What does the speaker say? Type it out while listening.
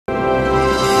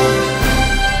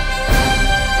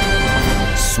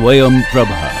Swayam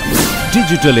Prabha.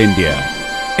 Digital India.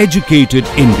 Educated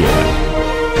India.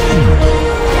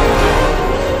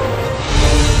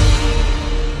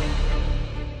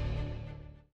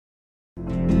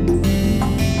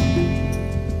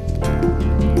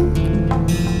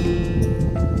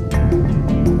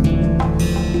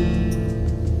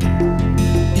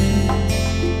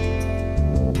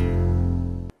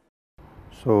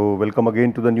 So, welcome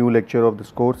again to the new lecture of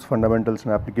this course, Fundamentals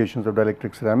and Applications of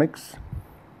Dielectric Ceramics.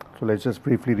 So, let us just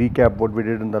briefly recap what we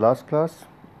did in the last class.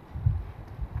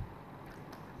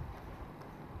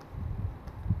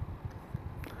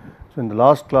 So, in the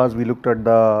last class we looked at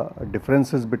the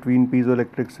differences between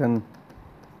piezoelectrics and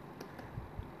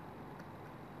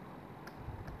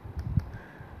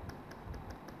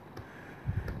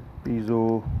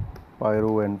piezo,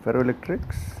 pyro and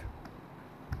ferroelectrics,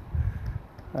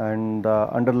 and the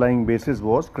underlying basis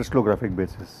was crystallographic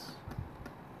basis.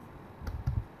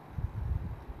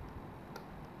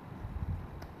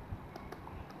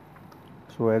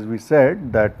 So, as we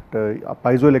said that a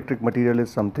piezoelectric material is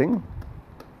something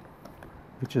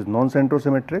which is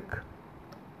non-centrosymmetric,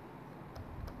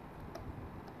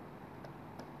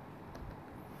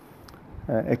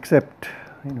 except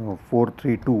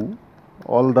 432,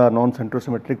 all the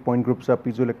non-centrosymmetric point groups are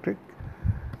piezoelectric,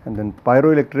 and then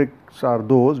pyroelectrics are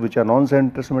those which are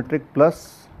non-centrosymmetric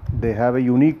plus they have a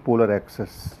unique polar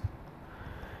axis.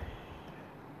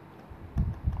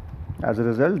 As a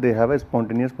result, they have a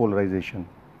spontaneous polarization.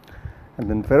 And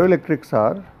then ferroelectrics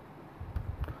are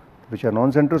which are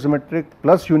non-centrosymmetric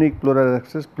plus unique polar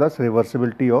axis plus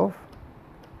reversibility of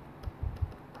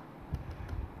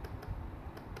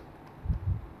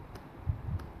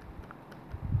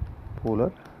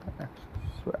polar axis.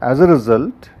 So, as a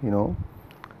result,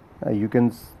 you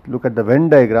can look at the Venn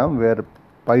diagram where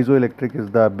piezoelectric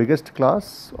is the biggest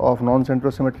class of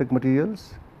non-centrosymmetric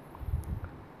materials.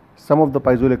 Some of the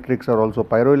piezoelectrics are also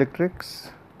pyroelectrics,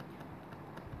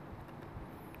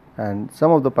 and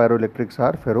some of the pyroelectrics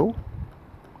are ferroelectrics.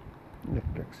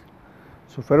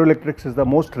 So, ferroelectrics is the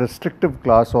most restrictive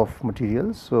class of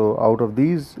materials. So, out of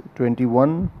these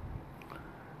 21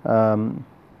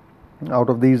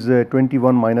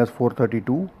 minus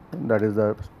 432, that is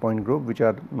the point group which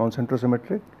are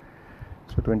non-centrosymmetric.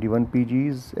 So, 21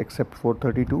 PGs except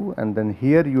 432, and then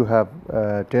here you have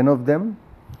 10 of them,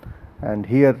 and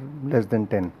here less than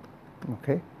 10.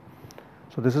 Okay.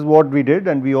 So, this is what we did,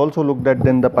 and we also looked at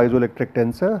then the piezoelectric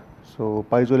tensor. So,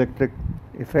 piezoelectric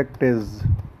effect is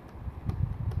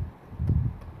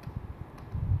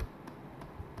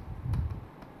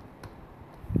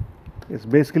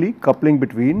basically coupling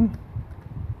between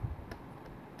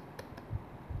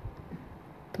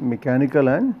mechanical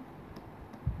and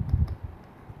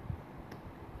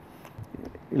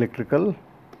electrical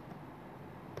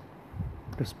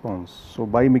response. So,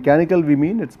 by mechanical we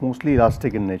mean it is mostly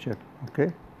elastic in nature.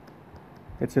 Okay,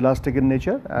 it is elastic in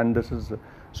nature, and this is,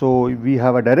 so we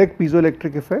have a direct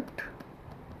piezoelectric effect.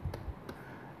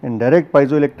 In direct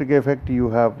piezoelectric effect you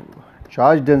have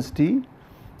charge density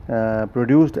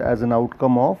produced as an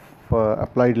outcome of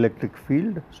applied electric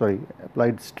field,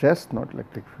 applied stress, not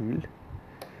electric field.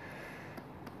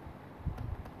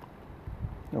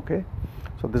 Okay.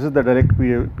 So, this is the direct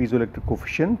piezoelectric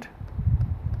coefficient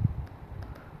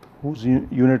whose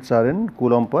units are in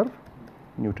Coulomb per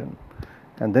Newton.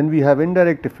 And then we have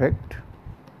indirect effect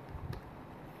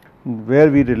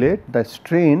where we relate the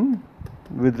strain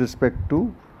with respect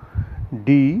to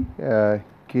d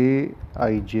k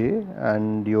I j,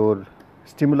 and your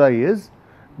stimuli is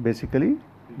basically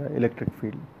the electric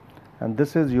field, and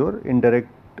this is your indirect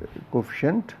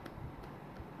coefficient,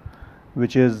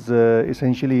 which is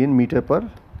essentially in meter per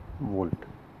volt,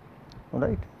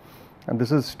 alright, and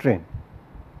this is strain.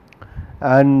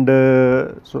 And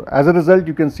so, as a result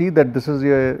you can see that this is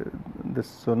this.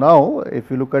 So, now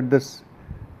if you look at this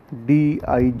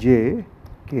Dij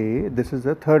k, this is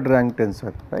a third rank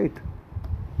tensor, right.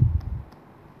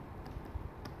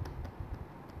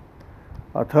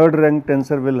 A third rank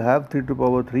tensor will have 3 to the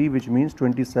power 3, which means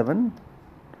 27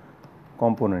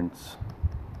 components.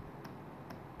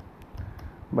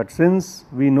 But since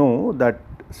we know that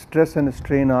stress and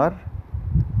strain are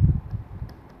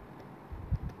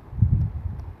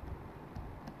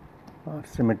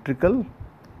symmetrical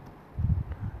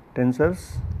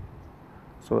tensors,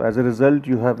 so as a result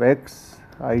you have x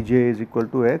I j is equal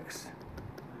to x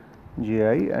j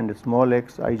I, and small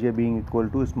x I j being equal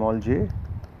to small j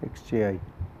x j I.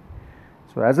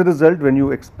 So, as a result when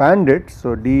you expand it,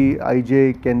 so d I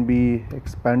j can be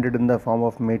expanded in the form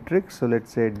of matrix. So, let us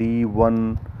say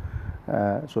d1,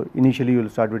 so initially you will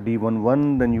start with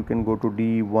d11, then you can go to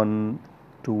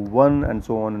d121 and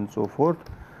so on and so forth.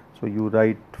 So, you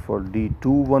write for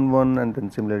D211 and then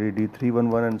similarly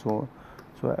D311 and so on.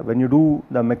 So, when you do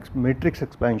the matrix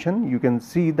expansion, you can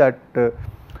see that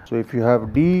so if you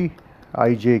have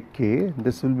Dijk,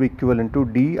 this will be equivalent to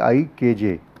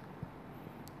Dikj.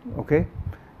 Okay.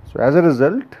 So, as a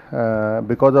result,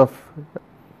 because of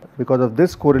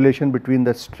this correlation between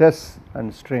the stress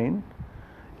and strain,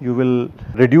 you will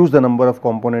reduce the number of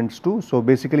components too. So,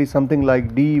 basically something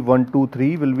like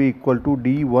D123 will be equal to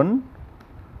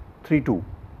D132,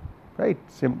 right.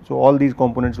 So, all these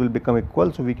components will become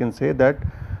equal. So, we can say that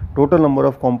total number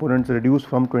of components reduced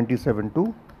from 27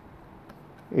 to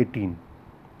 18.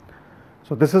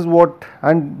 So, this is what,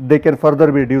 and they can further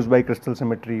be reduced by crystal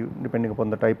symmetry depending upon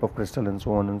the type of crystal and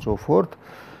so on and so forth.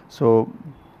 So,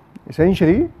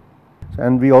 essentially,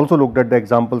 and we also looked at the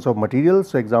examples of materials.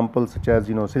 So, examples such as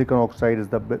silicon oxide is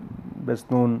the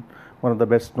best known, one of the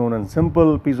best known and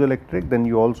simple piezoelectric. Then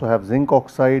you also have zinc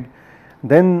oxide.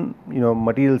 Then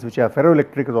materials which are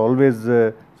ferroelectric is always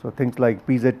so things like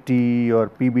PZT or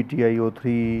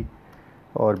PBTiO3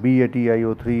 or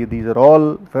BATiO3. These are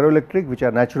all ferroelectric which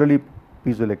are naturally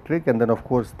piezoelectric. And then of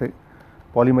course the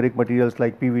polymeric materials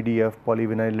like PVDF,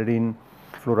 polyvinylidene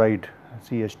fluoride,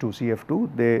 CH2, CF2,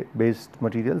 they based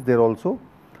materials, they are also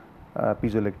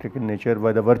piezoelectric in nature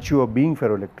by the virtue of being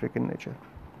ferroelectric in nature.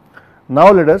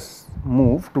 Now let us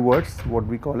move towards what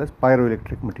we call as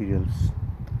pyroelectric materials.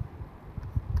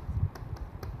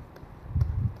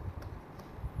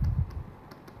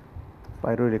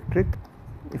 Pyroelectric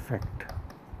effect.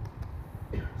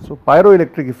 So,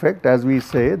 pyroelectric effect, as we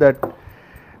say that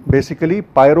basically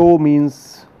pyro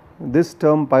means, this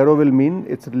term pyro will mean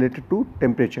it is related to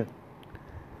temperature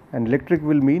and electric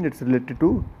will mean it is related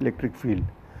to electric field.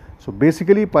 So,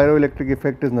 basically pyroelectric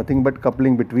effect is nothing but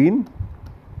coupling between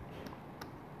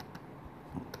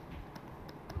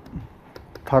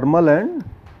thermal and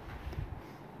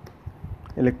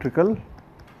electrical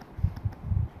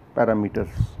parameters.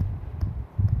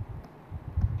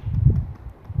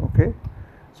 Okay.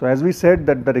 So, as we said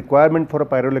that the requirement for a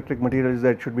pyroelectric material is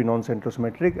that it should be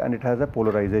non-centrosymmetric and it has a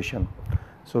polarization.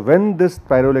 So, when this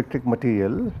pyroelectric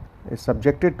material is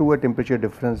subjected to a temperature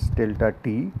difference delta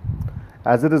T,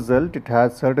 as a result it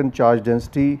has certain charge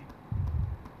density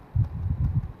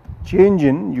change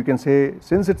in, you can say,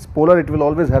 since it is polar it will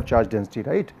always have charge density,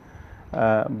 right,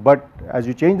 but as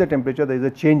you change the temperature there is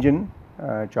a change in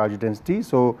charge density.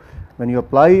 So, when you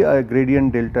apply a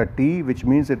gradient delta T, which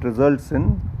means it results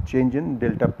in change in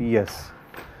delta PS.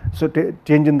 So,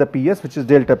 change in the PS, which is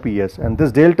delta PS, and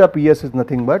this delta PS is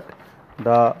nothing but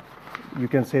the, you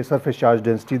can say, surface charge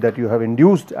density that you have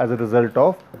induced as a result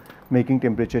of making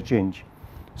temperature change.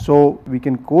 So, we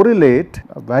can correlate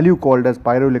a value called as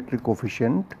pyroelectric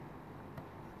coefficient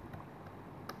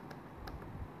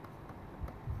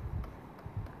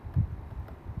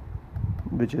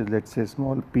which is, let us say,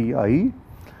 small pi,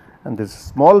 and this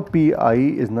small pi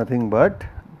is nothing but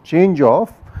change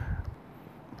of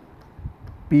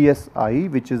psi,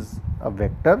 which is a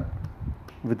vector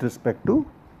with respect to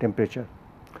temperature.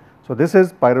 So, this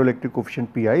is pyroelectric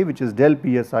coefficient pi, which is del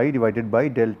psi divided by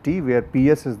del T, where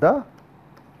Ps is the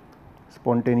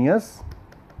spontaneous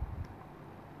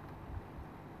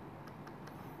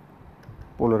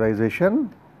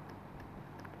polarization,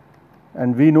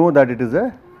 and we know that it is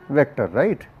a vector,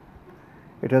 right.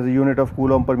 It has a unit of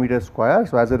Coulomb per meter square.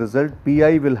 So, as a result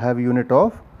Pi will have unit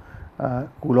of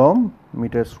Coulomb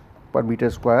per meter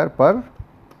square per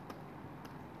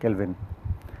Kelvin,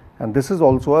 and this is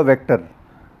also a vector.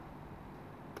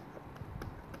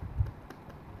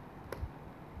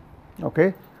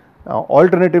 Okay.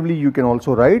 Alternatively, you can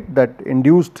also write that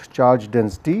induced charge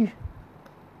density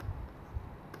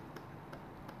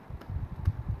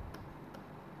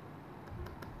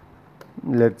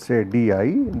let us say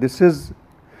di, this is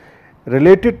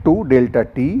related to delta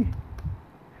T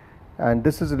and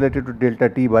this is related to delta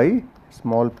T by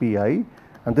small pi,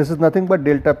 and this is nothing but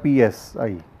delta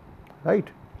PSI, right,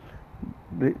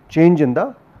 the change in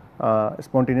the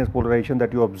spontaneous polarization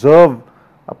that you observe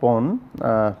upon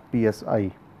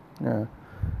PSI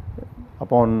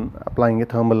upon applying a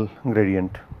thermal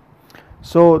gradient.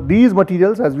 So, these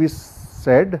materials, as we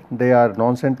said, they are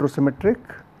non-centrosymmetric,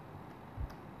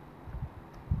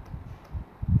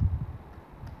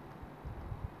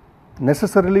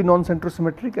 necessarily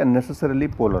non-centrosymmetric and necessarily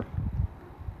polar.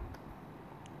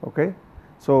 Okay.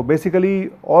 So,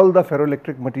 basically all the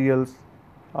ferroelectric materials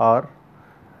are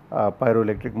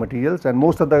pyroelectric materials, and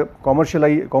most of the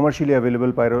commercially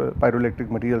available pyroelectric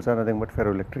materials are nothing but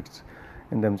ferroelectrics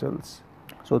in themselves.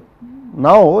 So,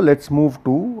 now let us move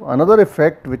to another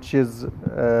effect which is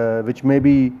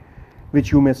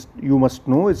which you must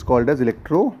know, is called as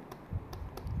electrostriction.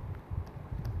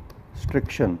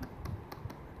 electrostriction.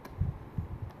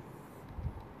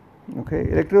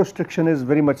 Okay, electrostriction is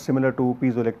very much similar to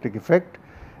piezoelectric effect,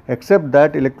 except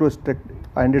that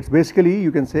and it's basically,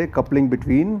 you can say, coupling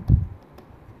between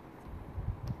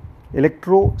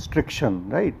electrostriction,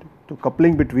 right. So,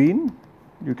 coupling between,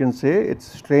 you can say, it's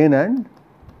strain and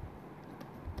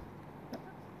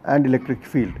electric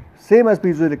field, same as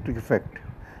piezoelectric effect,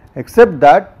 except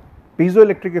that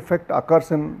piezoelectric effect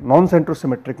occurs in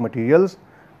non-centrosymmetric materials,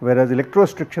 whereas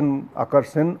electrostriction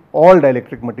occurs in all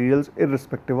dielectric materials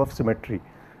irrespective of symmetry.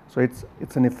 So,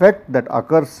 it's an effect that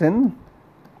occurs in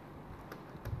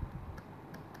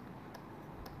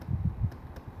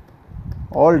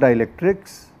all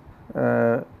dielectrics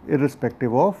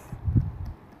irrespective of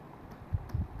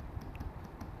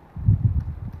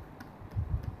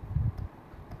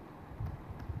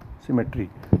symmetry.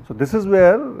 So, this is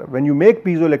where, when you make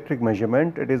piezoelectric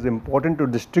measurement, it is important to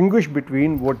distinguish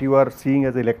between what you are seeing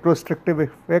as electrostrictive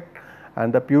effect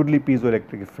and the purely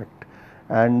piezoelectric effect.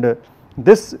 And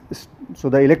so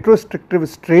the electrostrictive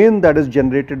strain that is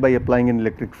generated by applying an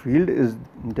electric field is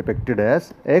depicted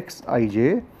as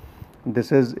Xij.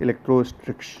 This is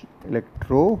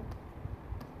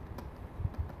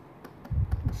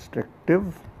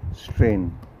electrostrictive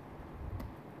strain.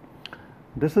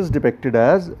 This is depicted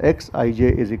as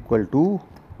Xij is equal to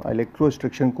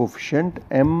electrostriction coefficient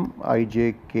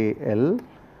Mijkl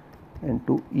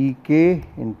into Ek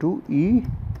into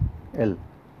El.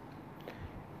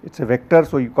 It is a vector,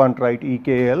 so you can't write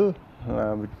Ekl,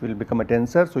 which will become a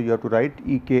tensor. So, you have to write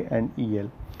Ek and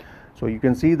El. So, you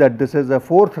can see that this is a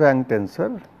 4th rank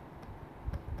tensor.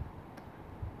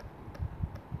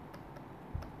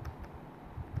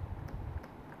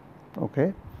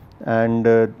 Okay, and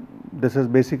this is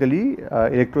basically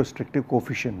electrostrictive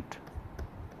coefficient.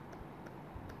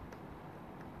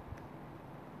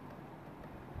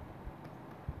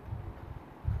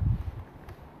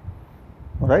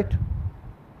 All right.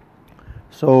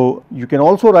 So, you can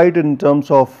also write in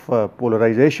terms of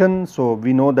polarization. So,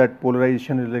 we know that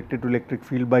polarization is related to electric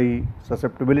field by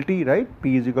susceptibility, right.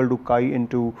 P is equal to chi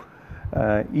into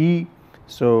E.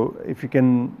 So, if you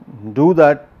can do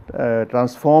that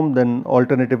transform, then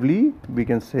alternatively we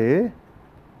can say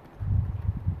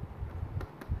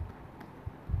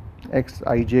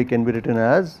Xij can be written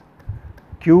as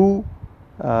Q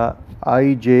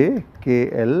ij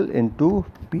kl into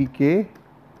pk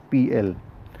pl,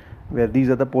 where these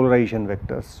are the polarization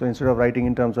vectors. So, instead of writing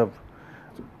in terms of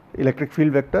electric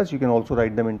field vectors, you can also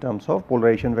write them in terms of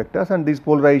polarization vectors, and these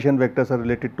polarization vectors are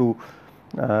related to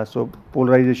so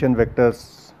polarization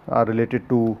vectors are related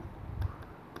to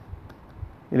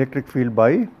electric field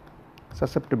by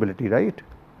susceptibility, right,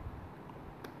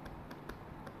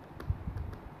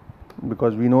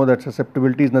 because we know that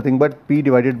susceptibility is nothing but P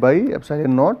divided by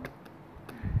epsilon naught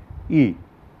E,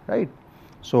 right.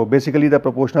 So, basically the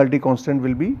proportionality constant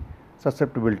will be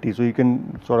susceptibility. So, you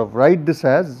can sort of write this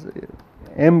as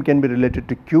M can be related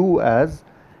to Q as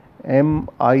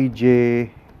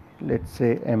Mij, let us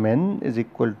say Mn is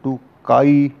equal to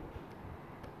chi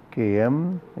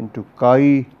Km into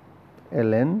chi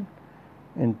Ln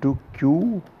into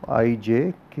Q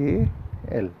ij k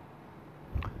L.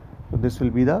 So, this will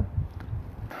be the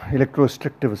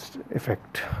electrostrictive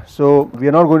effect. So, we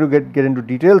are not going to get into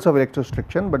details of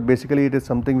electrostriction, but basically it is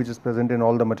something which is present in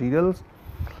all the materials,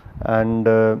 and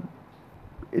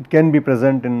it can be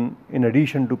present in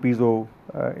addition to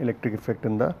piezoelectric effect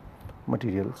in the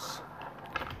materials.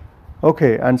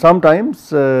 Okay, and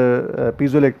sometimes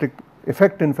piezoelectric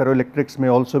effect in ferroelectrics may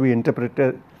also be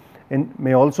interpreted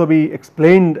may also be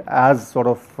explained as sort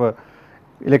of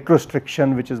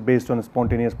electrostriction, which is based on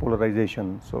spontaneous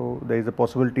polarization. So, there is a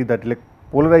possibility that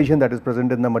polarization that is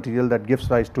present in the material that gives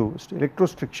rise to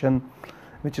electrostriction,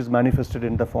 which is manifested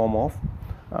in the form of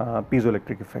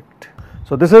piezoelectric effect.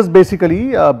 So, this is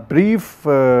basically a brief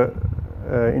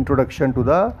introduction to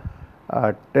the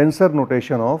tensor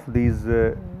notation of these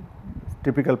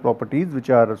typical properties, which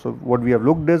are, so what we have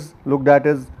looked at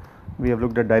is we have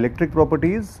looked at dielectric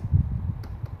properties,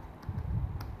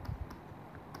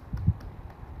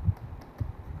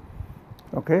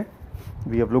 okay.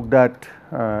 We have looked at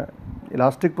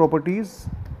elastic properties,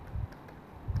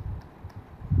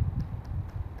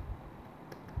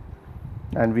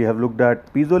 and we have looked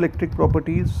at piezoelectric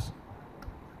properties,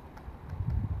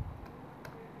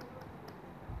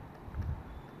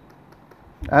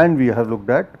 and we have looked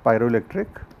at pyroelectric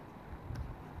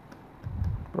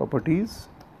properties,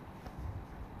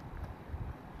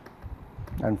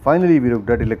 and finally we looked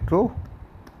at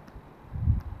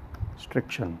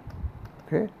electrostriction.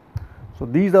 Okay. So,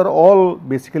 these are all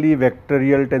basically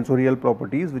vectorial tensorial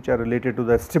properties which are related to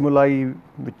the stimuli,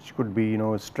 which could be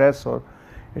stress, or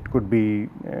it could be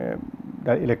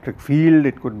the electric field,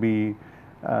 it could be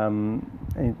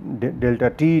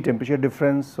delta T, temperature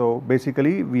difference. So,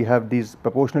 basically we have these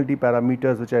proportionality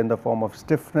parameters which are in the form of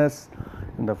stiffness,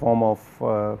 in the form of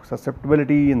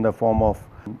susceptibility, in the form of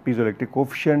piezoelectric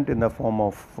coefficient, in the form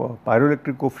of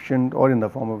pyroelectric coefficient, or in the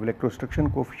form of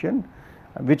electrostriction coefficient,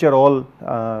 which are all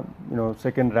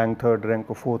second rank, third rank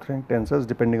or fourth rank tensors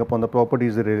depending upon the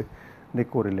properties they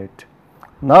correlate.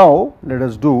 Now, let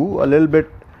us do a little bit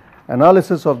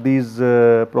analysis of these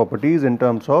properties in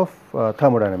terms of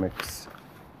thermodynamics.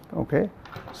 Okay.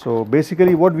 So,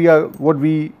 basically what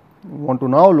we want to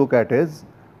now look at is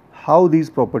how these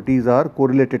properties are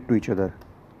correlated to each other,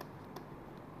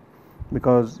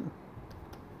 because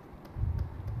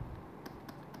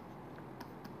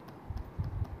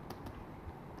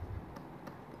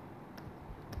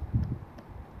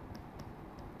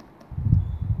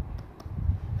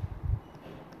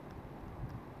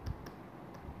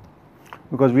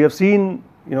we have seen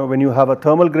when you have a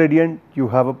thermal gradient, you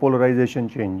have a polarization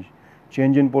change.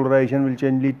 Change in polarization will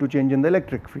lead to change in the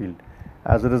electric field.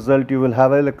 As a result, you will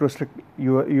have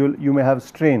you may have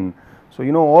strain. So,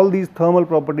 all these thermal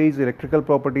properties, electrical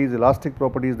properties, elastic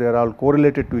properties, they are all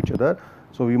correlated to each other.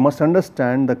 So, we must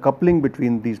understand the coupling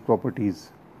between these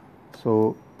properties.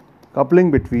 So,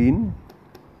 coupling between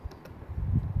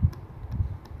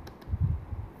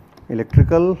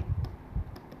electrical,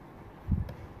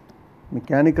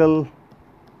 mechanical,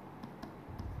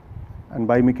 and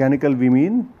by mechanical we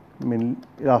mean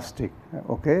elastic,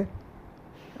 okay,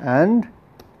 and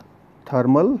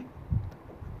thermal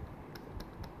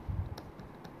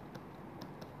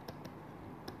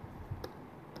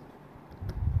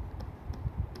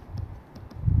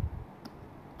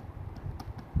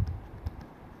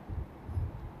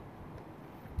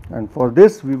and for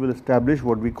this we will establish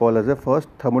what we call as a first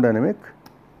thermodynamic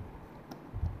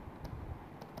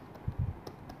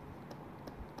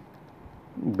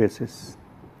basis.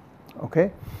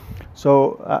 Okay.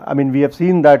 So, we have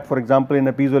seen that, for example, in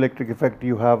a piezoelectric effect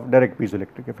you have direct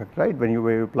piezoelectric effect, right, when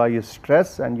you apply a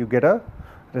stress and you get a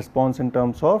response in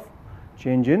terms of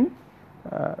change in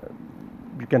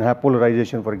you can have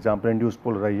polarization, for example, induced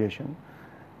polarization.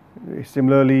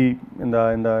 Similarly, in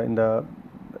the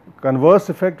converse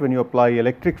effect, when you apply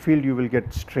electric field you will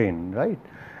get strain, right,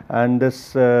 and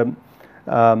this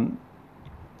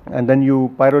and then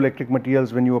pyroelectric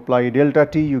materials, when you apply delta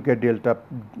T you get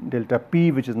delta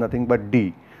P, which is nothing but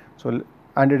D. So,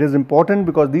 and it is important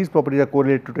because these properties are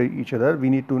correlated to each other, we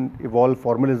need to evolve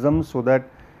formalisms so that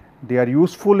they are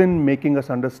useful in making us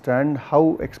understand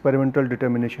how experimental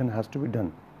determination has to be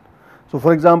done. So,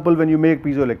 for example, when you make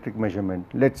piezoelectric measurement,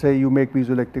 let us say you make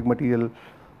piezoelectric material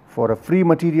for a free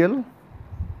material,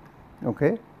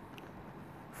 okay.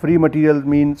 Free material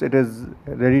means it is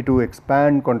ready to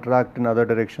expand, contract in other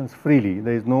directions freely,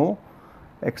 there is no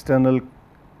external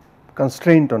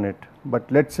constraint on it.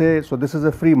 But let us say, so this is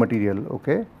a free material,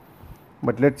 okay,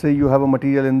 but let us say you have a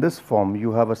material in this form,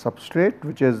 you have a substrate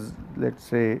which is, let us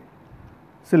say,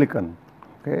 silicon,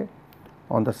 okay.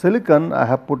 On the silicon I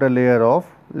have put a layer of,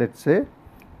 let us say,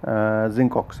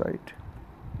 zinc oxide,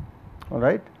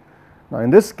 alright. Now, in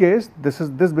this case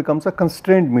this becomes a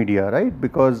constrained media, right,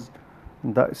 because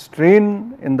the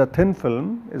strain in the thin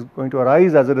film is going to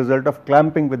arise as a result of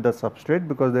clamping with the substrate,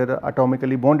 because they are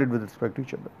atomically bonded with respect to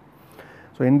each other.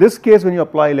 So, in this case when you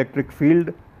apply electric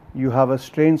field you have a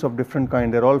strains of different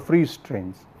kind, they are all free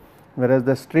strains, whereas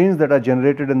the strains that are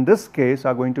generated in this case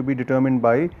are going to be determined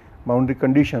by boundary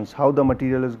conditions, how the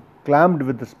material is clamped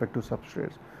with respect to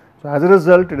substrates. So, as a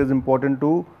result it is important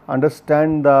to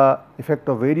understand the effect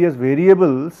of various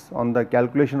variables on the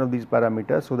calculation of these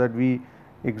parameters, so that we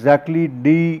exactly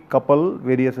decouple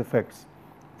various effects.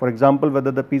 For example,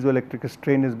 whether the piezoelectric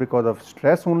strain is because of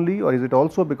stress only, or is it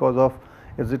also because of,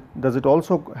 does it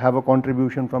also have a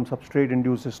contribution from substrate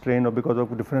induced strain, or because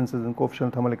of differences in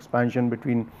coefficient thermal expansion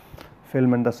between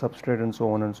film and the substrate, and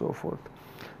so on and so forth.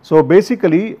 So,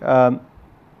 basically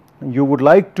you would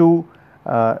like to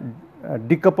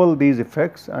decouple these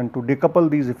effects, and to decouple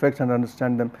these effects and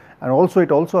understand them, and also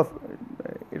it also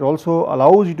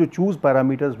allows you to choose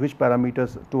parameters, which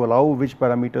parameters to allow, which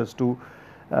parameters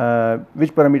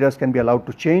can be allowed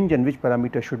to change, and which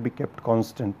parameters should be kept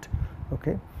constant.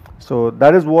 Okay. So,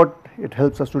 that is what it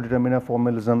helps us to determine a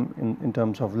formalism in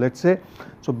terms of, let us say.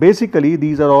 So, basically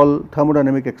these are all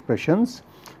thermodynamic expressions.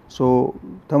 So,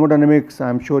 thermodynamics, I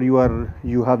am sure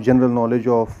you have general knowledge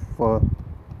of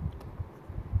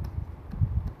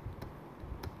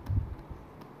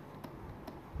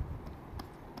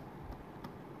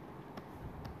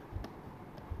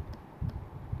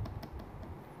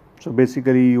So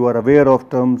basically you are aware of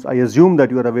terms, I assume that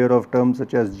you are aware of terms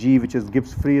such as G, which is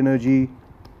Gibbs free energy,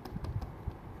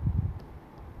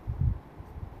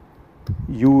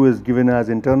 U is given as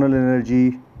internal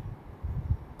energy,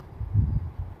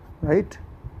 right,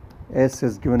 S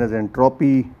is given as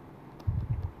entropy,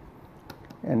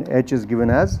 and H is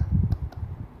given as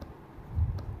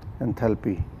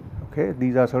enthalpy. Okay,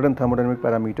 these are certain thermodynamic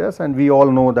parameters, and we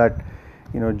all know that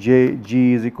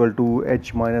G is equal to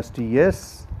H minus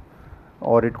Ts,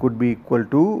 or it could be equal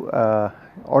to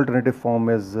alternative form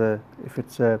is if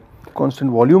it's a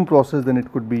constant volume process, then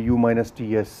it could be U minus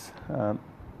Ts,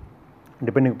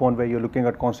 depending upon where you are looking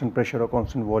at constant pressure or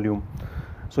constant volume.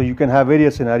 So you can have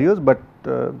various scenarios, but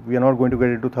we are not going to get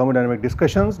into thermodynamic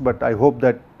discussions, but I hope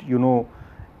that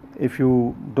if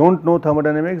you don't know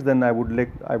thermodynamics, then I would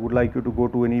like you to go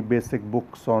to any basic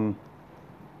books on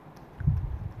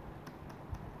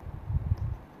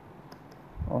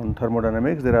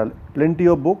thermodynamics. There are plenty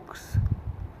of books.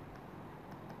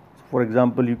 For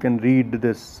example, you can read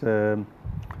this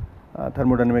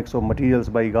Thermodynamics of Materials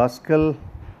by Gaskell.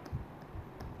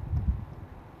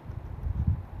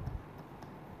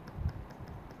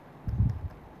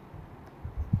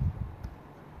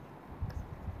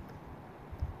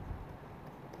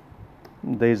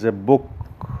 There is a book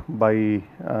by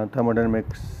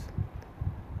thermodynamics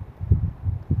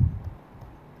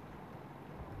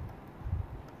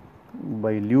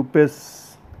by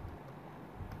Lupus.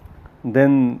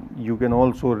 Then you can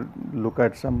also look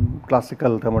at some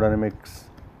classical thermodynamics.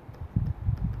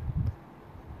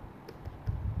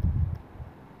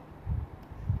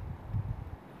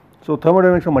 So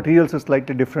thermodynamics of materials is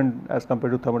slightly different as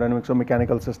compared to thermodynamics of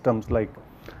mechanical systems like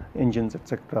engines,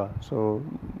 etc. So,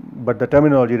 but the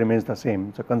terminology remains the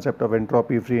same. The concept of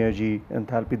entropy, free energy,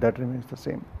 enthalpy, that remains the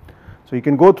same. So you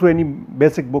can go through any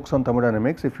basic books on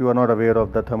thermodynamics if you are not aware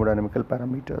of the thermodynamical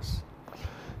parameters.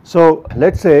 So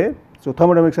let's say, so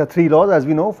thermodynamics are three laws, as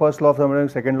we know: first law of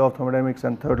thermodynamics, second law of thermodynamics,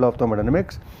 and third law of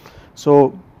thermodynamics.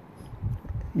 So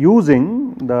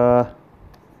using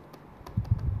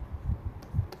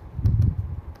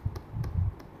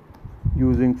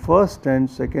first and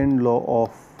second law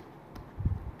of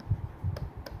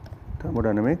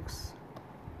thermodynamics,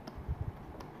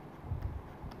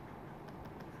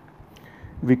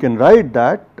 we can write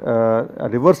that a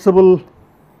reversible,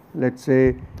 let us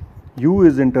say U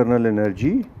is internal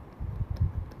energy.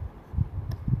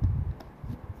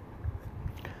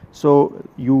 So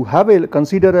you have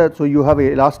a so you have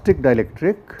a elastic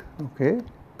dielectric, okay,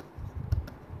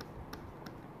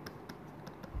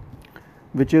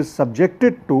 which is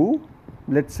subjected to,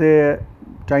 let us say, a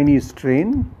tiny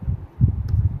strain.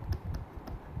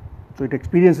 So it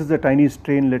experiences a tiny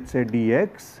strain, let us say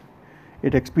dx.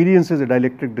 It experiences a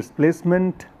dielectric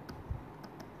displacement,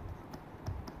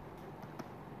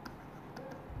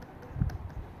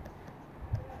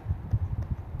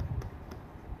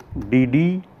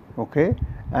 dd, okay,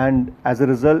 and as a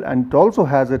result, and it also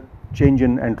has a change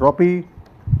in entropy,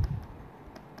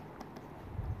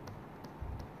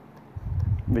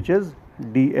 which is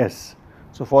ds.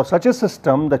 So for such a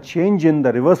system, the change in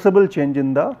the reversible change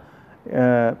in the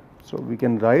so we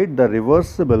can write the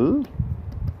reversible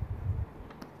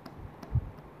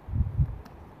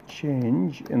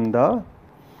change in the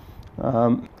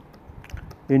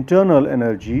internal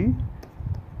energy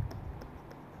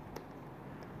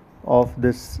of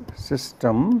this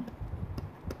system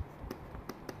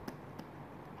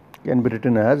can be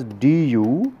written as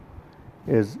du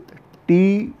is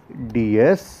T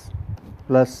ds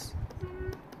plus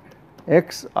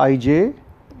xij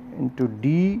into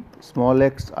d small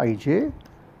x ij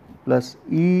plus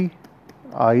E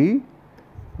I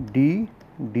d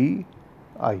d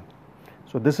I.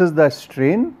 So this is the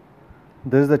strain,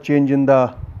 this is the change in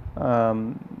the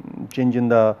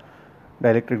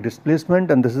dielectric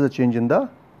displacement, and this is the change in the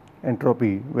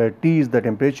entropy, where T is the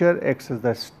temperature, X is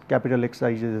the capital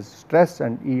Xij is stress,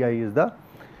 and EI is the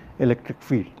electric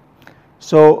field.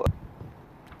 So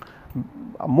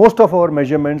most of our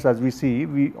measurements, as we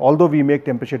see, although we make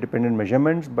temperature dependent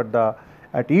measurements, but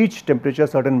at each temperature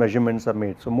certain measurements are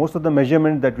made. So most of the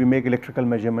measurements that we make, electrical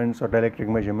measurements or dielectric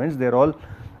measurements, they are all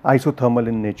isothermal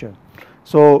in nature.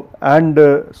 So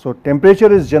so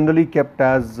temperature is generally kept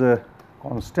as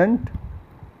constant,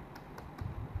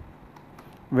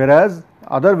 whereas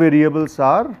other variables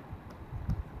are,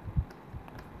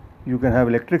 you can have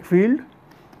electric field,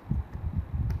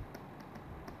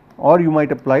 or you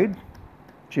might apply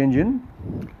change in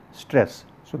stress.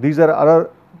 So these are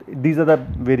the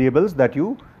variables that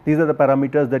these are the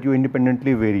parameters that you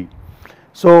independently vary.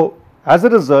 So as a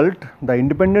result, the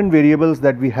independent variables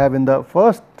that we have in the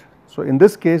first, so in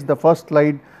this case the first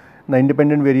slide the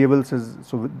independent variables is,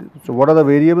 so what are the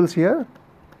variables here?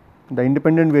 The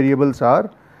independent variables are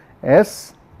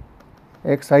S,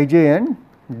 Xij and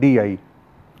Di.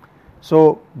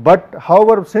 So, but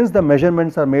however, since the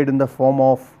measurements are made in the form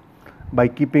of by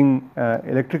keeping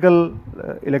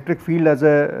electric field as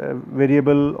a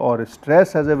variable or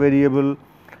stress as a variable,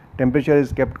 temperature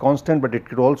is kept constant, but it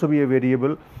could also be a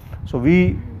variable. So,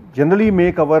 we generally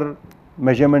make our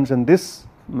measurements in this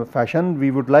fashion.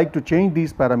 We would like to change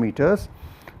these parameters.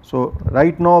 So,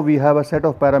 right now we have a set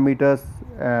of parameters,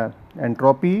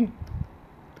 entropy,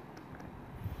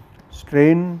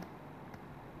 strain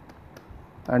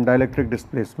and dielectric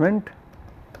displacement.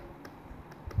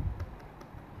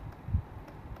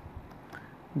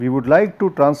 We would like to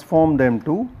transform them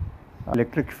to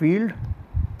electric field,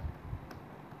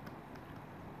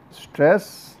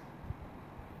 stress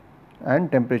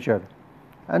and temperature,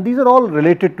 and these are all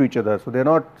related to each other. So, they are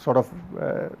not sort of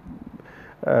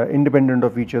independent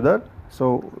of each other.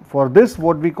 So, for this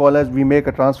what we call as, we make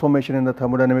a transformation in the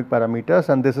thermodynamic parameters,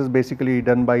 and this is basically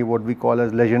done by what we call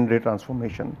as Legendre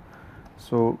transformation.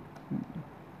 So,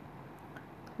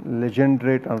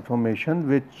 Legendre transformation,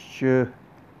 which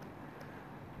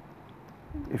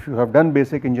if you have done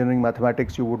basic engineering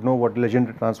mathematics, you would know what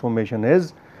Legendre transformation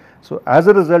is. So, as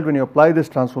a result, when you apply this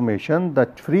transformation, the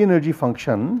free energy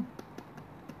function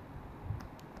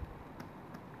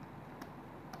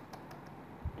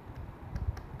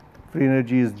free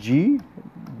energy is G,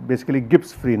 basically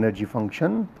Gibbs free energy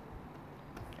function,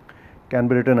 can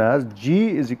be written as G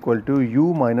is equal to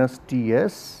U minus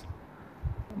Ts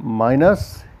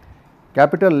minus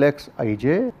capital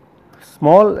Xij,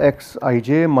 small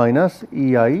xij minus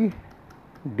Ei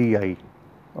di.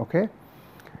 Okay.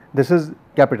 This is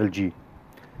capital G.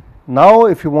 Now,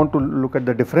 if you want to look at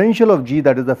the differential of G,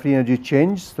 that is the free energy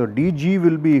change. So, dG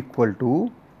will be equal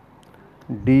to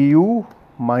du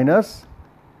minus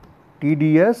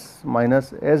Tds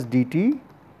minus Sdt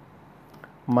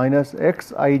minus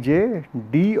Xij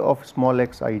d of small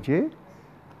xij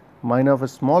minus of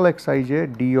small xij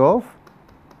d of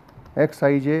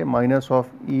Xij minus of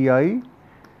Ei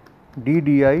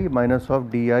ddi minus of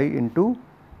di into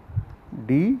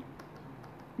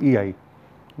dEi,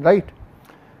 right.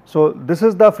 So, this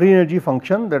is the free energy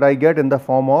function that I get in the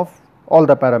form of all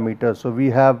the parameters. So,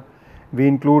 we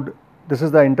include, this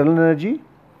is the internal energy,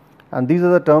 and these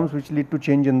are the terms which lead to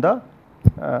change in the,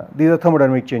 these are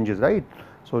thermodynamic changes, right.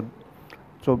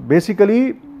 So,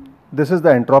 basically this is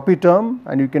the entropy term,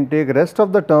 and you can take rest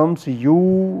of the terms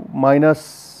U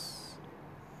minus,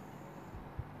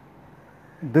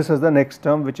 this is the next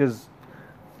term, which is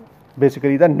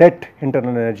basically the net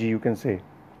internal energy, you can say.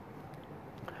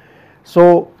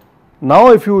 So,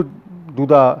 now if you do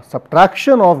the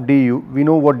subtraction of du, we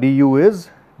know what du is,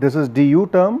 this is du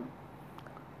term.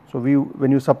 So,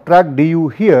 when you subtract du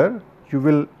here, you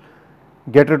will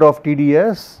get rid of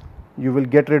Tds, you will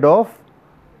get rid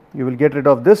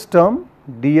of this term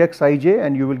dxij,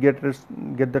 and you will get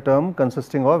the term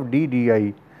consisting of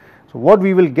ddi. So, what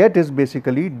we will get is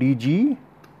basically dg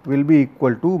will be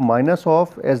equal to minus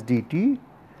of sdt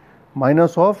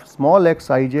minus of small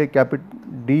xij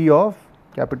d of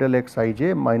capital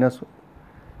Xij minus,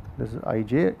 this is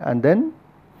ij, and then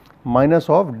minus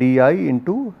of di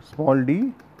into small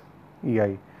d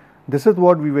Ei. This is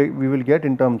what we will get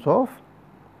in terms of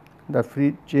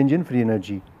the change in free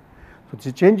energy. So,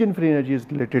 the change in free energy is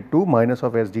related to minus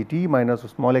of sdt minus of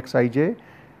small xij,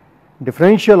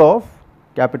 differential of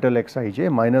capital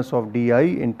Xij minus of di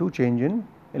into change in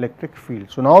electric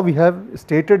field. So, now we have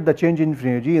stated the change in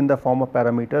free energy in the form of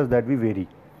parameters that we vary,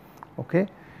 okay,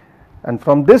 and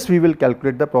from this we will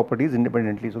calculate the properties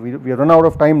independently. So, we have run out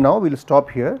of time now, we will stop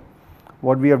here.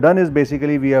 What we have done is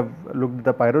basically we have looked at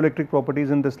the pyroelectric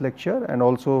properties in this lecture, and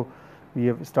also we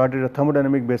have started a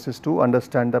thermodynamic basis to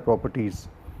understand the properties,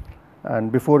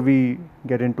 and before we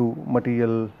get into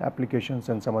material applications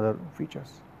and some other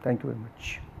features. Thank you very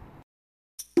much.